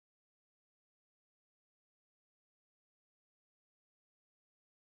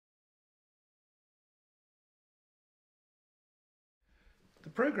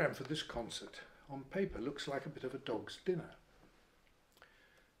programme for this concert on paper looks like a bit of a dog's dinner.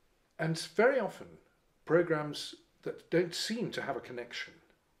 And very often programmes that don't seem to have a connection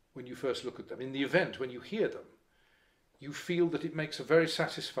when you first look at them, in the event when you hear them, you feel that it makes a very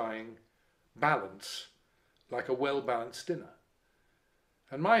satisfying balance, like a well-balanced dinner.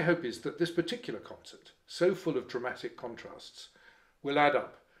 And my hope is that this particular concert, so full of dramatic contrasts, will add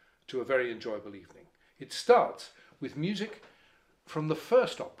up to a very enjoyable evening. It starts with music from the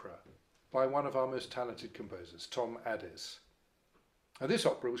first opera by one of our most talented composers, Ades. Now, this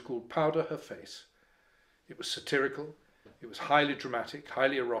opera was called Powder Her Face. It was satirical, it was highly dramatic,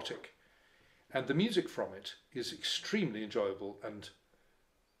 highly erotic, and the music from it is extremely enjoyable and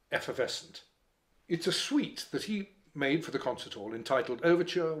effervescent. It's a suite that he made for the concert hall entitled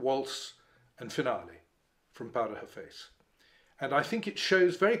Overture, Waltz and Finale from Powder Her Face. And I think it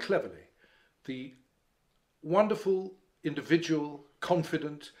shows very cleverly the wonderful, individual,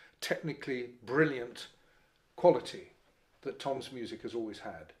 confident, technically brilliant quality that Tom's music has always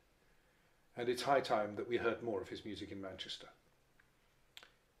had. And it's high time that we heard more of his music in Manchester.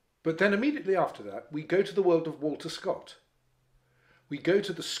 But then immediately after that, we go to the world of Walter Scott. We go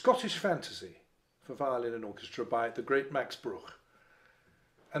to the Scottish Fantasy for violin and orchestra by the great Max Bruch.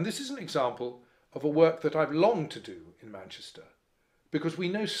 And this is an example of a work that I've longed to do in Manchester, because we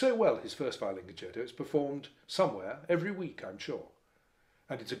know so well his first violin concerto. It's performed somewhere every week, I'm sure,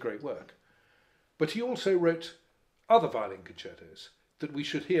 and it's a great work. But he also wrote other violin concertos that we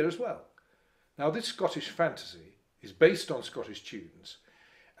should hear as well. Now, this Scottish Fantasy is based on Scottish tunes,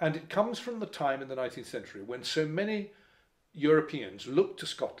 and it comes from the time in the 19th century when so many Europeans looked to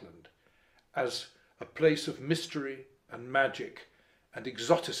Scotland as a place of mystery and magic and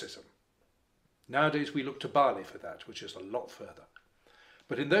exoticism. Nowadays we look to Bali for that, which is a lot further.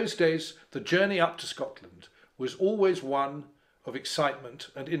 But in those days, the journey up to Scotland was always one of excitement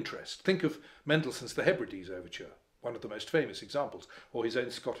and interest. Think of Mendelssohn's The Hebrides Overture, one of the most famous examples, or his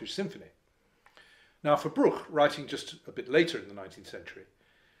own Scottish Symphony. Now, for Bruch, writing just a bit later in the 19th century,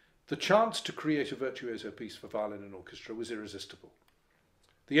 the chance to create a virtuoso piece for violin and orchestra was irresistible.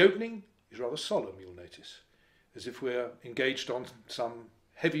 The opening is rather solemn, you'll notice, as if we're engaged on some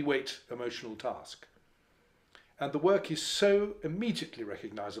heavyweight emotional task. And the work is so immediately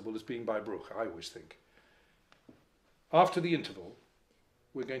recognisable as being by Bruch, I always think. After the interval,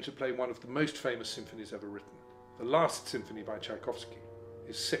 we're going to play one of the most famous symphonies ever written, the last symphony by Tchaikovsky,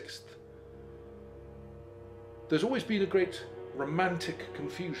 his sixth. There's always been a great romantic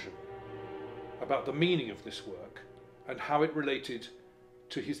confusion about the meaning of this work and how it related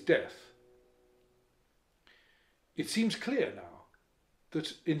to his death. It seems clear now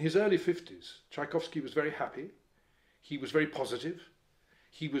that in his early 50s, Tchaikovsky was very happy, he was very positive,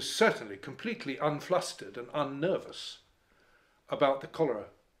 he was certainly completely unflustered and unnervous about the cholera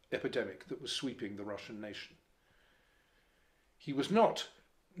epidemic that was sweeping the Russian nation. He was not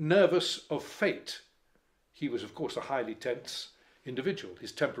nervous of fate. He was, of course, a highly tense individual.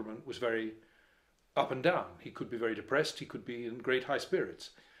 His temperament was very up and down. He could be very depressed, he could be in great high spirits.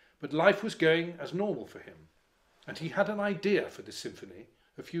 But life was going as normal for him. And he had an idea for this symphony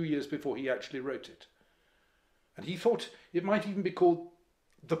a few years before he actually wrote it. And he thought it might even be called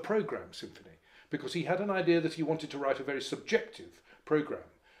the Programme Symphony, because he had an idea that he wanted to write a very subjective programme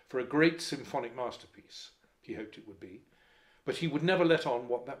for a great symphonic masterpiece, he hoped it would be, but he would never let on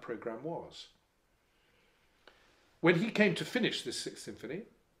what that programme was. When he came to finish this Sixth Symphony,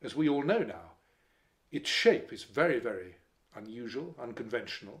 as we all know now, its shape is very, very unusual,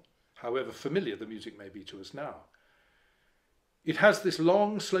 unconventional, however familiar the music may be to us now. It has this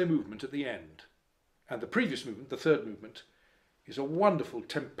long, slow movement at the end, and the previous movement, the third movement, is a wonderful,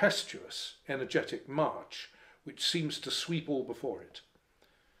 tempestuous, energetic march, which seems to sweep all before it.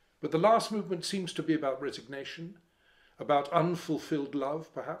 But the last movement seems to be about resignation, about unfulfilled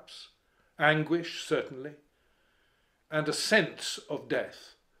love, perhaps, anguish, certainly, and a sense of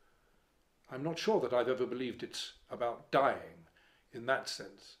death. I'm not sure that I've ever believed it's about dying in that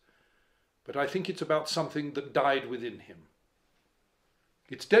sense, but I think it's about something that died within him.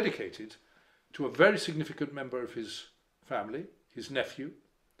 It's dedicated to a very significant member of his family, his nephew,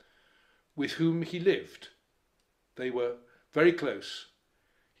 with whom he lived. They were very close.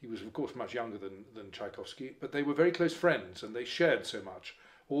 He was, of course, much younger than Tchaikovsky, but they were very close friends, and they shared so much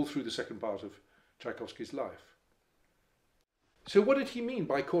all through the second part of Tchaikovsky's life. So what did he mean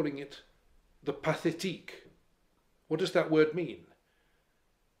by calling it the Pathetique? What does that word mean?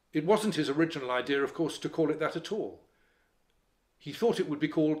 It wasn't his original idea, of course, to call it that at all. He thought it would be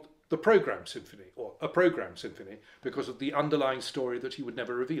called the Programme Symphony, or a Programme Symphony, because of the underlying story that he would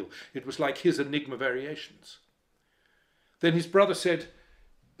never reveal. It was like his Enigma variations. Then his brother said,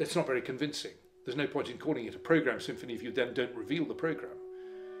 it's not very convincing. There's no point in calling it a program symphony if you then don't reveal the program.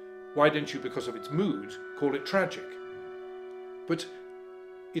 Why don't you, because of its mood, call it tragic? But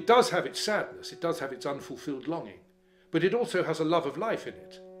it does have its sadness, it does have its unfulfilled longing, but it also has a love of life in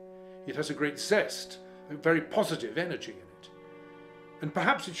it. It has a great zest, a very positive energy in it. And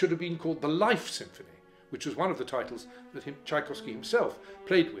perhaps it should have been called the Life Symphony, which was one of the titles that Tchaikovsky himself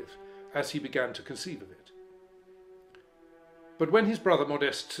played with as he began to conceive of it. But when his brother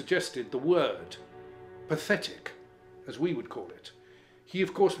Modeste suggested the word pathetic, as we would call it, he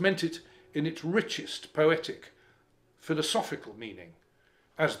of course meant it in its richest poetic, philosophical meaning,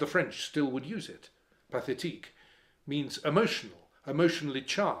 as the French still would use it. Pathetique means emotional, emotionally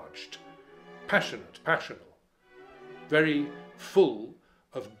charged, passionate, passional, very full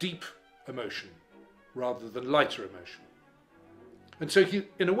of deep emotion rather than lighter emotion. And so he,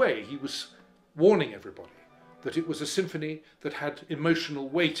 in a way, he was warning everybody that it was a symphony that had emotional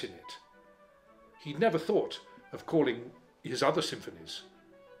weight in it. He'd never thought of calling his other symphonies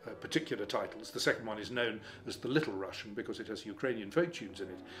particular titles. The second one is known as the Little Russian because it has Ukrainian folk tunes in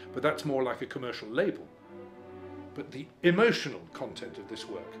it, but that's more like a commercial label. But the emotional content of this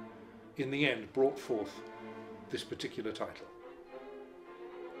work, in the end, brought forth this particular title.